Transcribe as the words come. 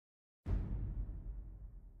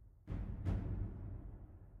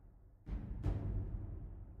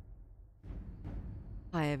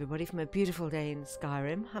Hi everybody from a beautiful day in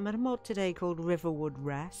Skyrim. I'm at a mod today called Riverwood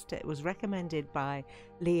Rest. It was recommended by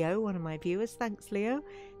Leo, one of my viewers. Thanks, Leo.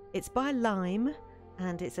 It's by Lime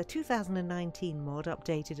and it's a 2019 mod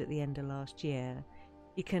updated at the end of last year.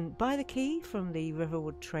 You can buy the key from the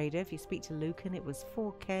Riverwood trader. If you speak to Lucan, it was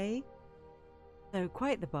 4k. So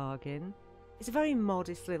quite the bargain. It's a very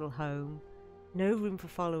modest little home. No room for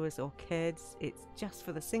followers or kids. It's just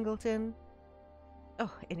for the singleton.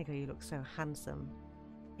 Oh, Inigo, you look so handsome.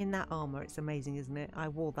 In that armour, it's amazing, isn't it? I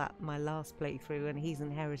wore that my last playthrough and he's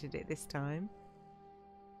inherited it this time.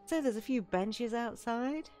 So there's a few benches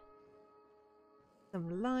outside.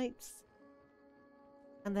 Some lights.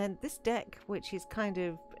 And then this deck, which is kind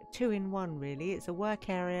of 2-in-1 really. It's a work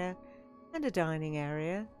area and a dining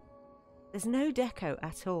area. There's no deco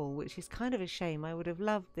at all, which is kind of a shame. I would have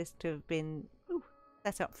loved this to have been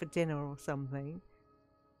set up for dinner or something.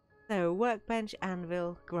 So workbench,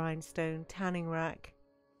 anvil, grindstone, tanning rack,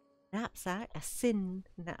 knapsack, a sin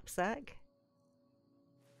knapsack,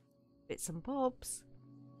 bits and bobs,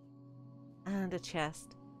 and a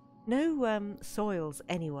chest. No soils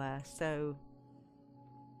anywhere, so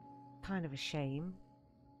kind of a shame.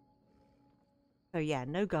 So yeah,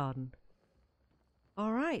 no garden.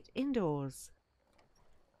 Alright, indoors.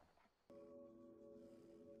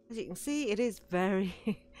 As you can see, it is very,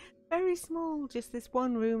 very small. Just this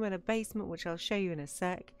one room and a basement, which I'll show you in a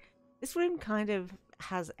sec. This room kind of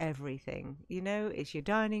has everything, you know. It's your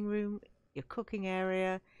dining room, your cooking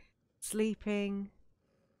area, sleeping,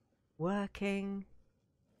 working,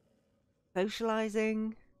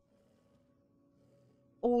 socializing,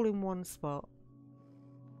 all in one spot.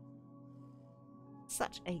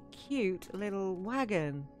 Such a cute little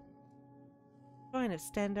wagon. Shrine of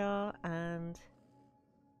Stendar, and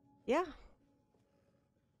yeah,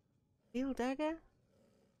 steel dagger,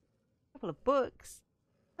 a couple of books.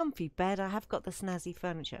 Comfy bed. I have got the snazzy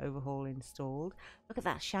furniture overhaul installed. Look at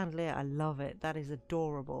that chandelier. I love it. That is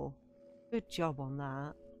adorable. Good job on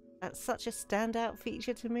that. That's such a standout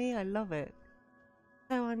feature to me. I love it.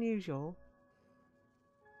 So unusual.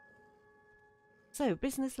 So,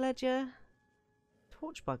 business ledger.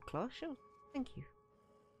 Torchbug cloche. Oh, thank you.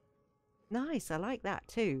 Nice. I like that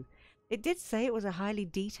too. It did say it was a highly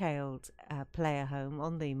detailed player home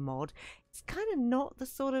on the mod. It's kind of not the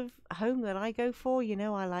sort of home that I go for. You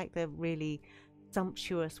know, I like the really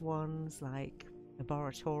sumptuous ones like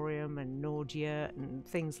Laboratorium and Nordia and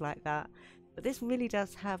things like that. But this really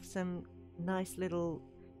does have some nice little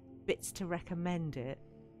bits to recommend it.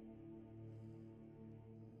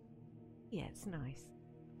 Yeah, it's nice.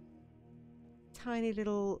 Tiny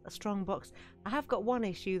little strong box. I have got one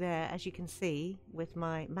issue there, as you can see, with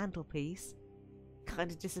my mantelpiece. Kind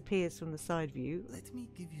of disappears from the side view. Let me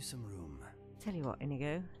give you some room. Tell you what,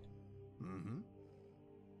 Inigo. Mm-hmm.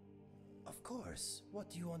 Of course. What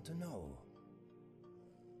do you want to know?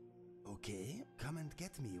 Okay, come and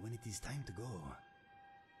get me when it is time to go.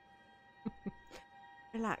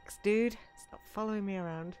 Relax, dude. Stop following me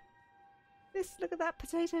around. Look at that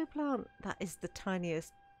potato plant. That is the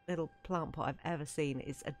tiniest little plant pot I've ever seen.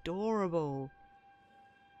 It's adorable.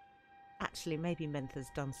 Actually, maybe Mentha's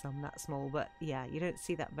done some that small, but yeah, you don't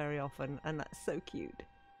see that very often, and that's so cute.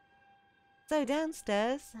 So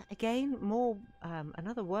downstairs, again, more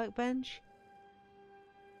another workbench.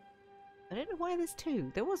 I don't know why there's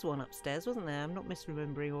two. There was one upstairs, wasn't there? I'm not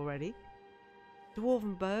misremembering already.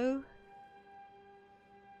 Dwarven bow.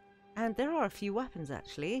 And there are a few weapons,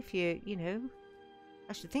 actually, if you know.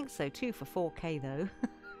 I should think so too for 4k though.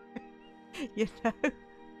 You know.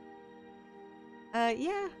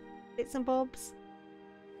 Yeah, bits and bobs.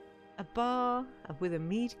 A bar with a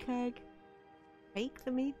mead keg. Fake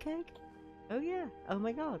the mead keg? Oh yeah. Oh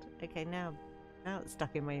my god. Okay, now it's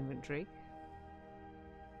stuck in my inventory.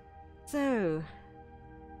 So,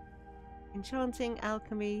 enchanting,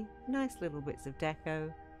 alchemy, nice little bits of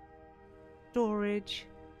deco, storage,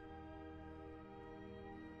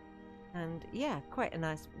 and yeah, quite a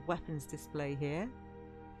nice weapons display here.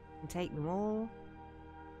 You can take them all.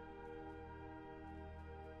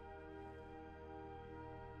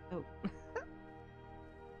 Oh,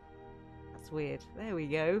 that's weird. There we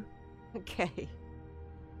go. Okay.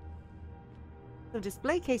 So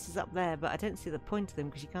display cases up there, but I don't see the point of them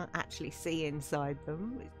because you can't actually see inside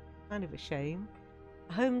them. It's kind of a shame.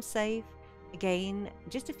 Home safe. Again,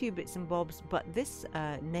 just a few bits and bobs, but this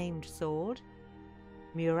named sword.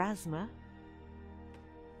 Murasma.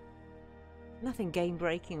 Nothing game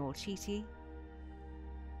breaking or cheaty.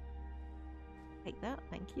 Take that,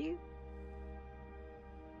 thank you.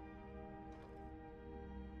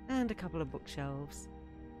 And a couple of bookshelves.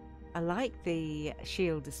 I like the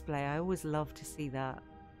shield display. I always love to see that.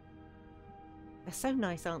 They're so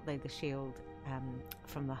nice, aren't they, the shield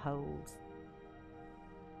from the holes.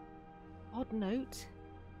 Odd note.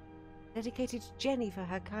 Dedicated to Jenny for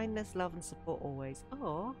her kindness, love and support always.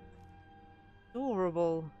 Oh,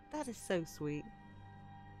 adorable. That is so sweet.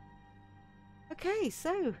 Okay,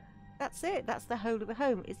 so that's it. That's the whole of the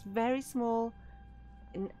home. It's very small.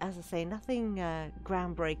 And as I say, nothing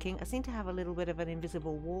groundbreaking. I seem to have a little bit of an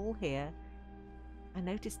invisible wall here. I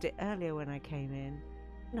noticed it earlier when I came in.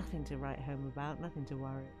 Nothing to write home about, nothing to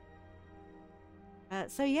worry.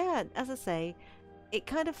 So yeah, as I say, it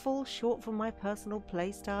kind of falls short from my personal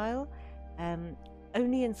play style.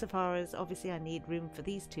 Only insofar as obviously I need room for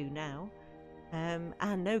these two now. And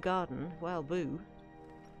no garden. Well, boo.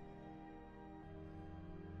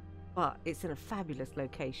 But it's in a fabulous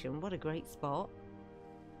location. What a great spot.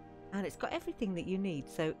 And it's got everything that you need.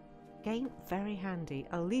 So again, very handy.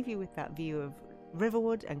 I'll leave you with that view of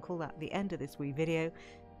Riverwood and call that the end of this wee video.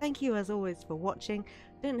 Thank you as always for watching.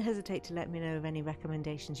 Don't hesitate to let me know of any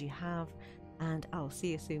recommendations you have. And I'll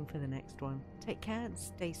see you soon for the next one. Take care and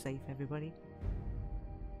stay safe, everybody.